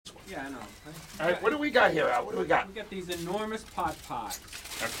Yeah, I know. All right, what do we got here, Al? What do we got? We got these enormous pot pies.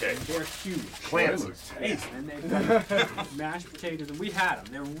 Okay. They're huge. Clancy's. And they've got mashed potatoes, and we had them.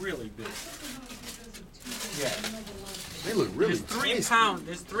 They're really big. Yeah. They look really There's 3 tasty. pounds.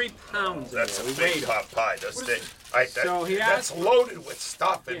 There's 3 pounds. That's in a there. big pot pie. That's big. So he that's asked- loaded with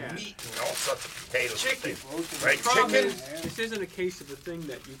stuff and Yeah. meat and all sorts of potatoes. Chicken. Right? The problem Chicken? is, this isn't a case of a thing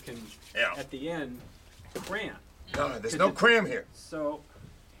that you can, Yeah. at the end, cram. No, there's no cram here. So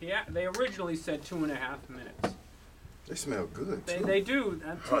they originally said 2.5 minutes. They smell good, too. They do.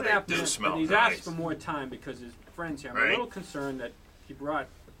 2.5 do minutes, smell but he's nice. asked for more time because his friends here. I'm a Right. little concerned that he brought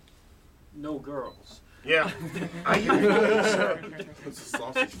no girls. Yeah. Are you sir? It's a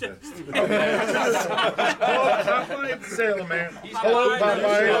sausage fest. Hello, Popeye, Sailor Man. Hello,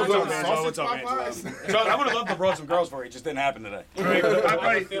 Popeye. What's up, man? Sausage What's up, man? Popeyes? So I would have loved to brought some girls for you. It just didn't happen today. Right,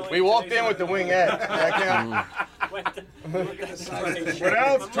 Popeye. We walked in with the wingette. That count? What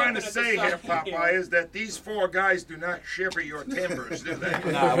Al's trying to say here, Popeye, is that these 4 guys do not shiver your timbers, do they?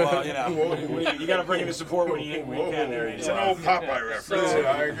 Nah, well, you know, you got to bring in the support when you can there. It's an old Popeye reference. So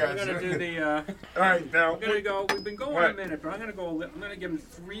we're gonna do the. All right, now. We're gonna go. We've been going What? a minute, but I'm gonna go. I'm gonna give him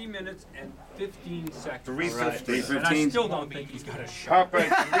 3 minutes and 15 seconds. 3:15. And I still don't think he's got a shot. Popeye,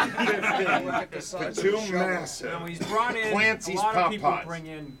 3:15 for 2 massive. Now he's brought in. Clancy's a lot of people Popeyes. bring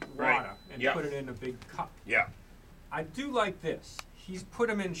in Right. water and Yeah. put it in a big cup. Yeah. I do like this. He's put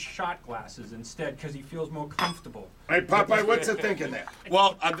them in shot glasses instead because he feels more comfortable. Hey, Popeye, what's the thinking there?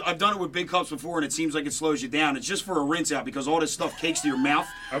 Well, I've done it with big cups before, and it seems like it slows you down. It's just for a rinse out because all this stuff cakes to your mouth.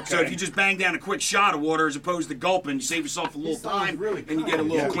 Okay. So if you just bang down a quick shot of water as opposed to gulping, you save yourself a little time, and you get a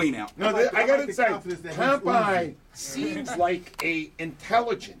little clean out. No, I I gotta like the say, confidence that he's Popeye seems like a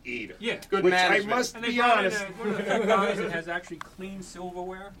intelligent eater. Yeah. Good Which management. I must And they be brought in honest. one of the few guys that has actually clean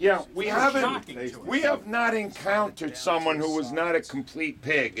silverware. Yeah, we It's haven't. shocking to us. We have not encountered someone who was not a complete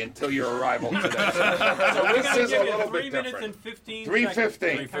pig until your arrival today. So We're this gonna is a give you little 3 bit minutes different. and 15 3:15.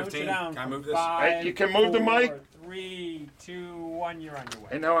 seconds. Count you 3:15. down Can I from move this? 5, You can move the 4, mic. 3, 2, 1. You're on your way.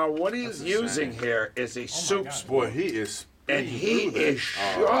 And now what he's using here is a soup God. spoon, Boy, he is. and he is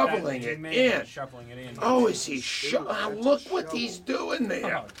shoveling it in. Shoveling it in. Oh, is he? Look what he's doing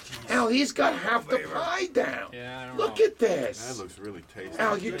there. Oh, jeez. Al, he's got half the pie down. Yeah, I don't Look know. at this. That looks really tasty.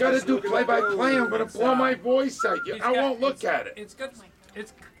 Al, you gotta do play-by-play. I'm gonna blow my voice out. It's I got- won't look at it. It's got.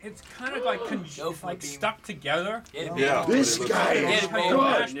 It's kind of like stuck together. Yeah. This but it looks guy good. is And how your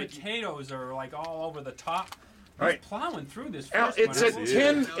mashed good. potatoes are like all over the top. He's Right. plowing through this Al, first it's one. a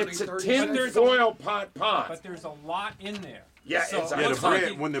tin. It's a tin there's foil pot. But there's a lot in there. Yeah, So it's it a Yeah, the looks like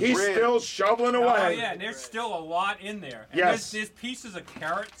bread. he- When the He's bread. still shoveling Oh away. yeah, and there's still a lot in there. And Yes. there's pieces of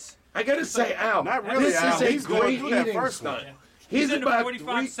carrots. I gotta say, Al, Not really, this Al. is a He's going great through that eating first stunt. one. He's into about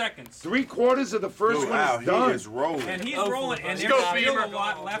 45 seconds. 3/4 of the first Dude, one Al, is he done. is rolling. And he's rolling, and Let's there's go, still a Beaver.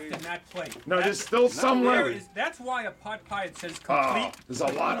 lot left in that plate. No, there's still some really. left. That's why a pot pie it says Oh, complete. there's a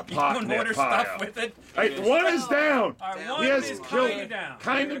lot of You pot don't in that order pie. stuff with it. Hey, one is down. All right, one Yes, is kill kind it. of down.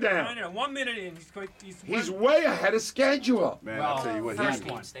 Kinda down. Kinda. 1 minute in, He's way ahead of schedule. Man, I'll tell you what, first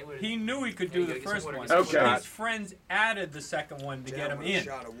he's one. Stay with it. He knew he could do Yeah, the you gotta first get one. some water. Okay. His friends added the second one to get him in.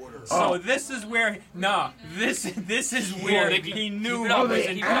 Oh. So this is where this is where Nicky, he knew keep it up, Oh, they was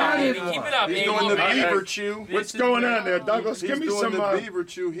in added trouble. Keep it up, He's baby. doing the Okay. beaver chew. What's is going where- on there, Douglas? He's Give me doing some. the beaver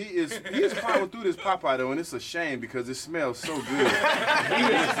chew. He is plowing through this Popeye though, and it's a shame because it smells so good.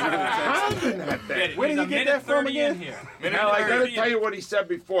 pounding that thing. Where did He's he a get minute that from 30 in again? here. Now, I gotta 30 tell you what he said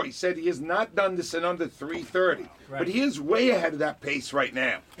before. He said he has not done this in under 3:30. Right. But he is way ahead of that pace right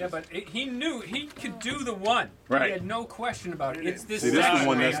now. Yeah, but he knew he could do the one. Right. He had no question about it. It's this. See, this is the second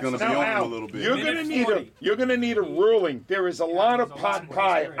one one. that's going to be Now, on him a Al, little bit. you're Minute gonna need 40. a ruling. There is a lot of there's a pot lot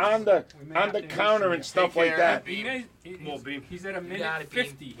pie more. on the We may have to counter issue and it. stuff like that. He may- he's at a got minute it, Bean.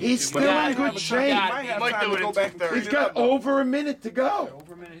 50. He's still got in it. good You shape. got Might it. have Might time do to it go in back and 2:30. He's got over a minute to go.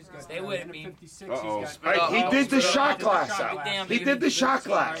 Over a minute. He's got Stay with it, minute Bean. 56. Uh-oh. He's got. All right, he did the Spit it shot out. glass Shot out. glass. Damn, He baby. did the shot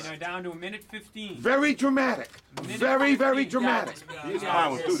All right, glass. now down to a minute 15. Very dramatic. Very, very dramatic. He's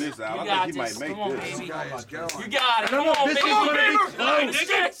plowing through this, Al. You I got think he might this. make Come on, this. baby. You got it. I don't know Come on, if this baby. is gonna be Come on, close.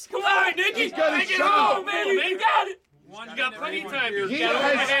 Nicky. Come on, Nicky. He's got a Take it shot. home, baby. You got it. You got plenty of time. You He got over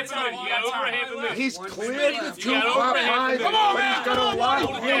has- half a minute. You got over half a minute. He's cleared the two got over pot half a pies, minute. but he's got a lot of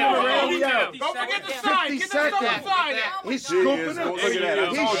Hold it room down. around Hold it the down. out. Don't forget the 50 side. Get the stuff seconds. inside. He's He scooping is. it. Look at that. I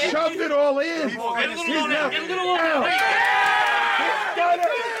He told you. shoved it all in. Get a little on that. Get a little on Out. that. He's got it.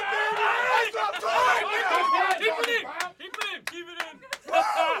 Keep it in. Keep it in. Keep it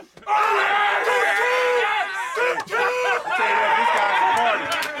in.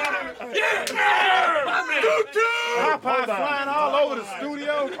 Popeye flying all over the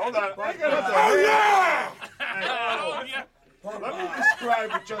studio. Hold on. Oh, yeah. Let me describe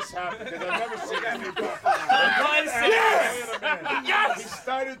what just happened because I've never seen that before. Yes! He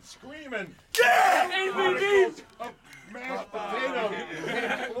started screaming. ABV! Mashed potato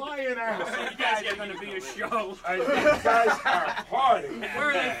came flying out. You guys are gonna be a show. These guys are party. Where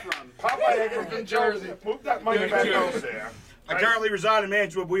are they from? Popeye from New Jersey. Move that money back over there. I currently reside in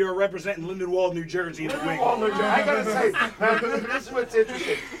Mantua. We are representing Lindenwold, New Jersey in the wing. Oh, New Jersey. I gotta say, now this is what's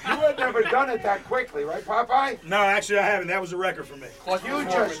interesting. You had never done it that quickly, right, Popeye? No, actually I haven't. That was a record for me. You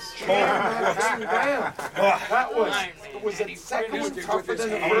just jammed that thing down. That was it second one tougher than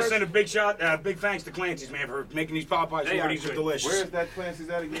the I want to first? send a big thanks to Clancy's, man, for making these Popeyes. They are These are good. delicious. Where's that Clancy's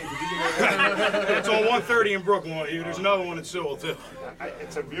at again? Could you give me that? It's on 130 in Brooklyn. There's another one in Sewell, too.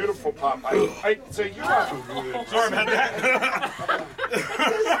 It's a beautiful Popeye. So you are... Sorry about that.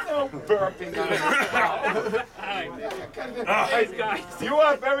 There's no burping on this Guys. You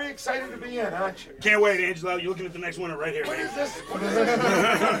are very excited to be in, aren't you? Can't wait, Angelo. You're looking at the next winner right here, What man. is this? What is this?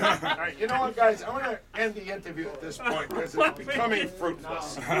 All right, you know what, guys? I'm going to end the interview at this point because it's becoming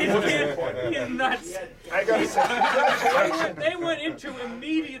fruitless. He is nuts. I got to say, congratulations. They went into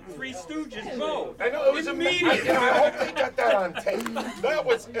immediate Three Stooges mode. I know it was immediate. You know, I hope they got that on tape. That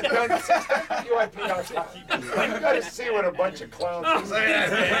was done UIP.com. You got to see what a bunch of clowns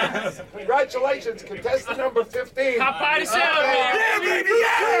is. Congratulations, contestant number 15. Popeye the Salad Man! Yeah, baby!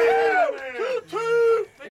 Yeah!